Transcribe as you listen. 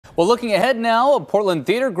Well, looking ahead now, Portland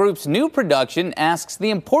Theater Group's new production asks the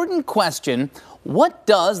important question, what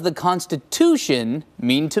does the Constitution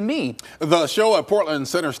mean to me? The show at Portland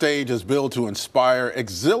Center Stage is billed to inspire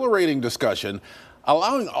exhilarating discussion,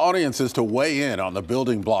 allowing audiences to weigh in on the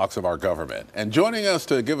building blocks of our government. And joining us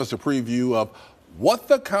to give us a preview of what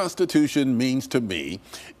the Constitution means to me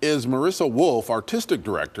is Marissa Wolf, Artistic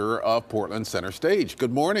Director of Portland Center Stage.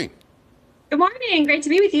 Good morning. Good morning. Great to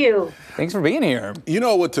be with you. Thanks for being here. You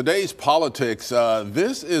know, with today's politics,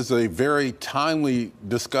 this is a very timely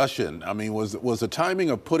discussion. I mean, was the timing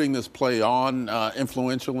of putting this play on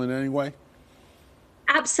influential in any way?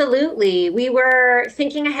 Absolutely. We were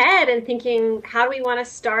thinking ahead and thinking, how do we want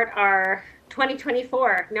to start our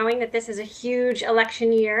 2024, knowing that this is a huge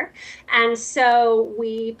election year. And so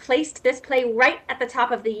we placed this play right at the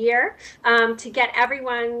top of the year to get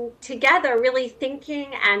everyone together, really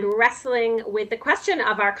thinking and wrestling with the question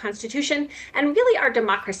of our Constitution and really our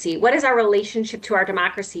democracy. What is our relationship to our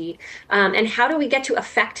democracy? And how do we get to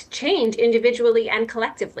affect change individually and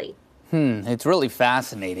collectively? It's really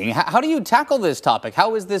fascinating. How do you tackle this topic?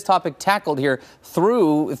 How is this topic tackled here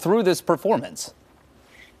through this performance?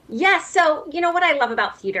 Yes. So, you know, what I love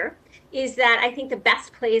about theater is that I think the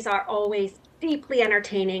best plays are always deeply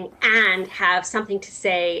entertaining and have something to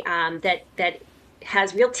say that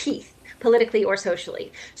has real teeth, politically or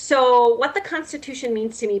socially. So What the Constitution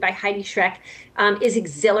Means to Me by Heidi Schreck is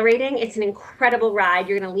exhilarating. It's an incredible ride.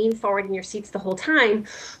 You're going to lean forward in your seats the whole time.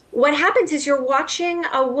 What happens is you're watching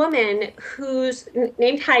a woman who's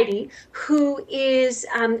named Heidi, who is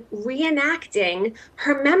reenacting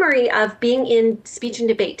her memory of being in speech and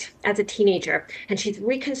debate as a teenager. And she's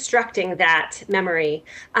reconstructing that memory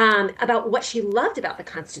about what she loved about the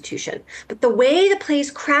Constitution. But the way the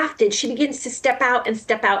play's crafted, she begins to step out and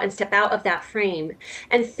step out and step out of that frame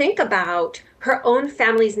and think about her own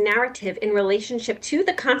family's narrative in relationship to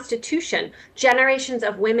the Constitution, generations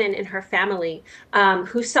of women in her family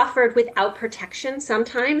who suffered without protection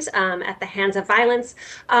sometimes at the hands of violence,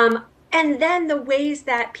 and then the ways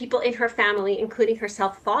that people in her family, including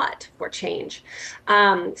herself, fought for change.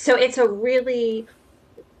 So it's a really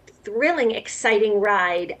thrilling, exciting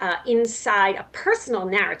ride inside a personal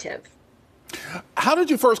narrative. How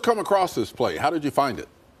did you first come across this play? How did you find it?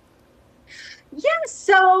 Yeah,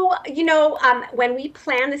 so, you know, when we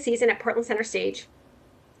plan the season at Portland Center Stage,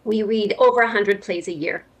 we read over 100 plays a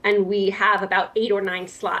year, and we have about 8 or 9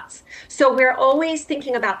 slots. So we're always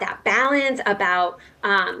thinking about that balance, about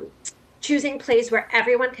choosing plays where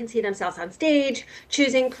everyone can see themselves on stage,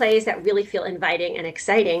 choosing plays that really feel inviting and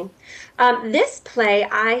exciting. This play,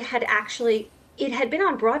 it had been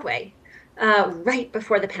on Broadway right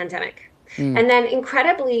before the pandemic. And then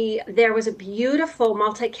incredibly, there was a beautiful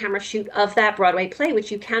multi-camera shoot of that Broadway play, which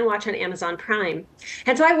you can watch on Amazon Prime.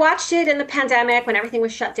 And so I watched it in the pandemic when everything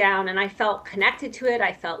was shut down, and I felt connected to it.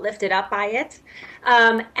 I felt lifted up by it.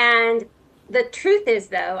 And the truth is,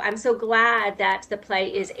 though, I'm so glad that the play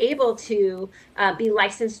is able to be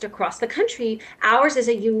licensed across the country. Ours is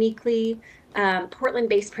a uniquely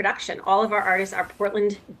Portland-based production. All of our artists are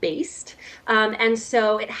Portland-based, and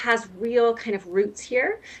so it has real kind of roots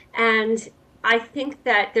here. And I think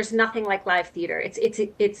that there's nothing like live theater. It's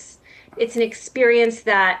an experience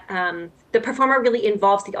that the performer really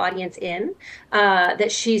involves the audience in.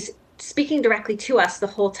 That she's speaking directly to us the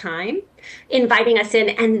whole time, inviting us in,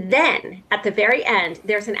 and then at the very end,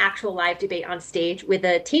 there's an actual live debate on stage with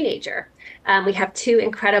a teenager. We have 2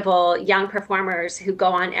 incredible young performers who go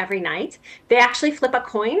on every night. They actually flip a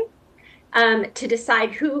coin to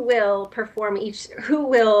decide who will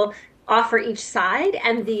offer each side,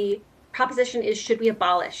 and the proposition is, should we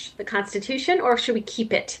abolish the Constitution or should we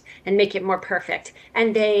keep it and make it more perfect?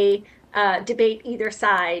 And they debate either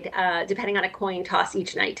side depending on a coin toss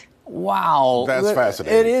each night. Wow. That's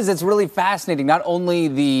fascinating. It is. It's really fascinating. Not only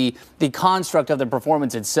the construct of the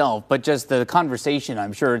performance itself, but just the conversation.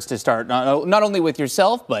 I'm sure it's to start not only with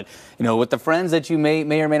yourself, but, you know, with the friends that you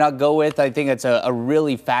may or may not go with. I think it's a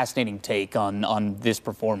really fascinating take on this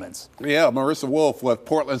performance. Yeah, Marissa Wolf with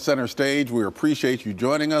Portland Center Stage. We appreciate you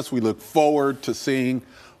joining us. We look forward to seeing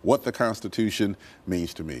what the Constitution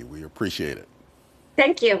means to me. We appreciate it.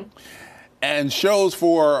 Thank you. And shows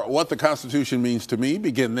for What the Constitution Means to Me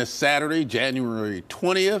begin this Saturday, January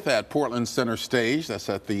 20th at Portland Center Stage. That's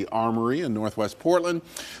at the Armory in Northwest Portland.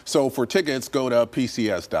 So for tickets, go to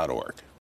pcs.org.